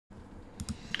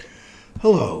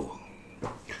Hello,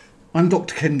 I'm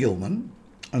Dr. Ken Gilman,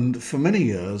 and for many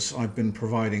years I've been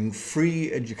providing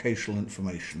free educational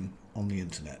information on the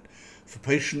internet for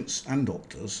patients and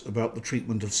doctors about the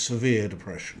treatment of severe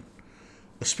depression,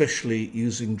 especially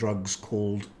using drugs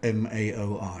called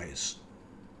MAOIs.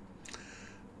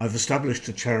 I've established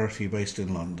a charity based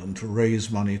in London to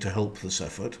raise money to help this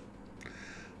effort,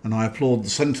 and I applaud the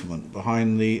sentiment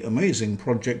behind the amazing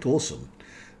Project Awesome,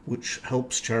 which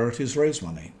helps charities raise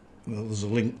money. Well, there's a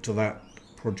link to that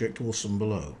Project Awesome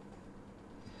below.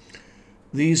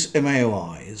 These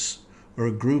MAOIs are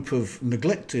a group of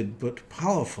neglected but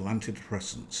powerful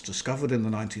antidepressants discovered in the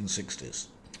 1960s,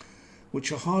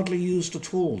 which are hardly used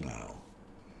at all now.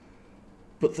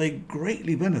 But they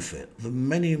greatly benefit the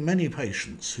many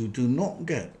patients who do not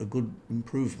get a good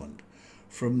improvement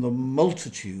from the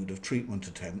multitude of treatment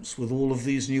attempts with all of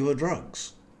these newer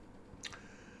drugs.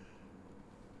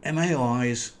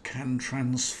 MAOIs can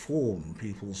transform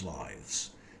people's lives,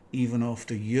 even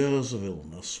after years of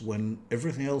illness when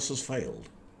everything else has failed.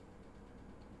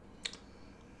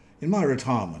 In my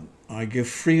retirement, I give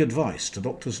free advice to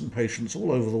doctors and patients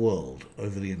all over the world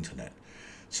over the internet,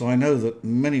 so I know that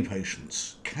many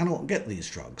patients cannot get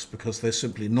these drugs because they're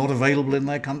simply not available in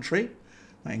their country.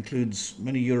 That includes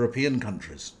many European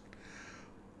countries.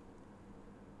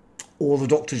 Or the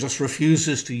doctor just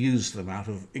refuses to use them out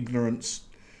of ignorance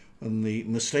and the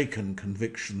mistaken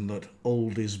conviction that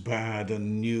old is bad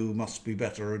and new must be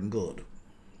better and good.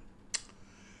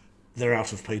 They're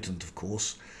out of patent, of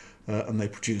course, and they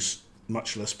produce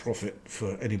much less profit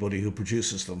for anybody who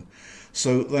produces them.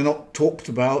 So they're not talked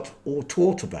about or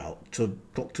taught about to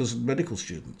doctors and medical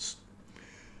students.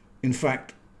 In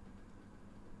fact,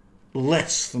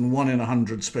 less than 1 in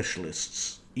 100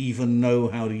 specialists even know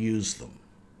how to use them.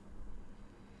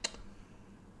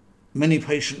 Many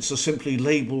patients are simply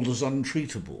labelled as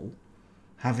untreatable,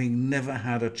 having never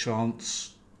had a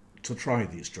chance to try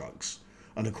these drugs.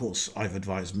 And of course, I've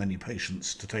advised many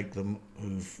patients to take them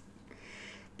who've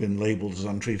been labelled as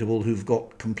untreatable, who've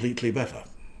got completely better.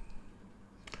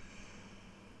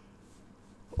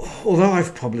 Although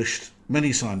I've published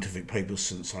many scientific papers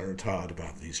since I retired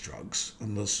about these drugs,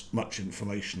 and there's much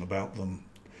information about them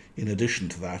in addition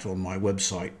to that on my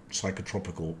website,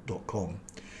 psychotropical.com,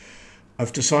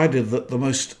 I've decided that the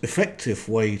most effective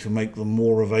way to make them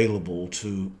more available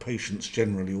to patients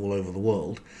generally all over the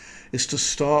world is to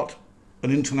start an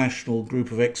international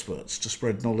group of experts to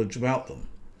spread knowledge about them,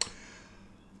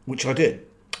 which I did.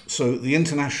 So the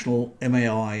International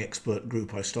MAOI expert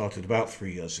group I started about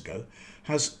 3 years ago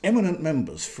has eminent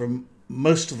members from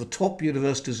most of the top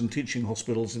universities and teaching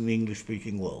hospitals in the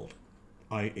English-speaking world.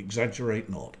 I exaggerate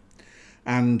not.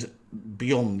 And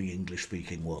beyond the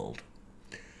English-speaking world.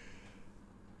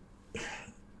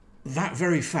 That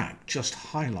very fact just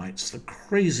highlights the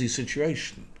crazy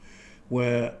situation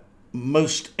where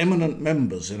most eminent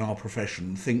members in our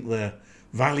profession think they're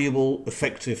valuable,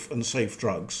 effective and safe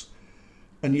drugs,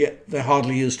 and yet they're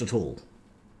hardly used at all.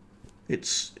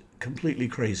 It's completely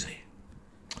crazy.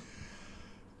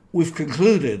 We've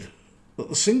concluded that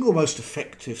the single most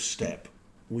effective step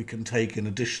we can take, in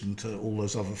addition to all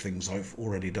those other things I've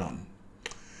already done,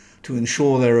 to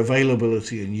ensure their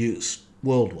availability and use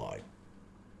worldwide,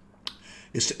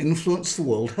 is to influence the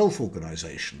World Health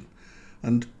Organization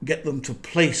and get them to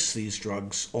place these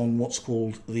drugs on what's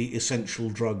called the essential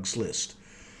drugs list.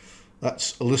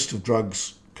 That's a list of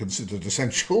drugs considered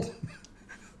essential,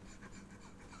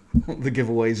 the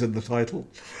giveaways in the title,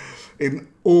 in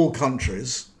all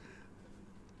countries,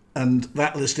 and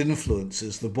that list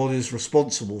influences the bodies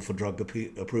responsible for drug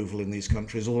approval in these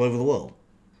countries all over the world.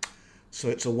 So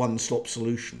it's a one-stop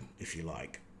solution, if you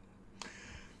like.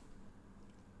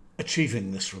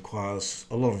 Achieving this requires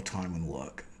a lot of time and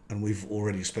work, and we've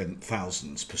already spent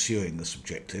thousands pursuing this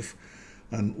objective,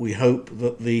 and we hope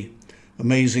that the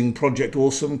amazing Project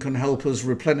Awesome can help us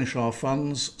replenish our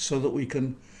funds so that we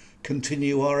can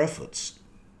continue our efforts.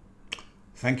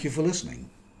 Thank you for listening.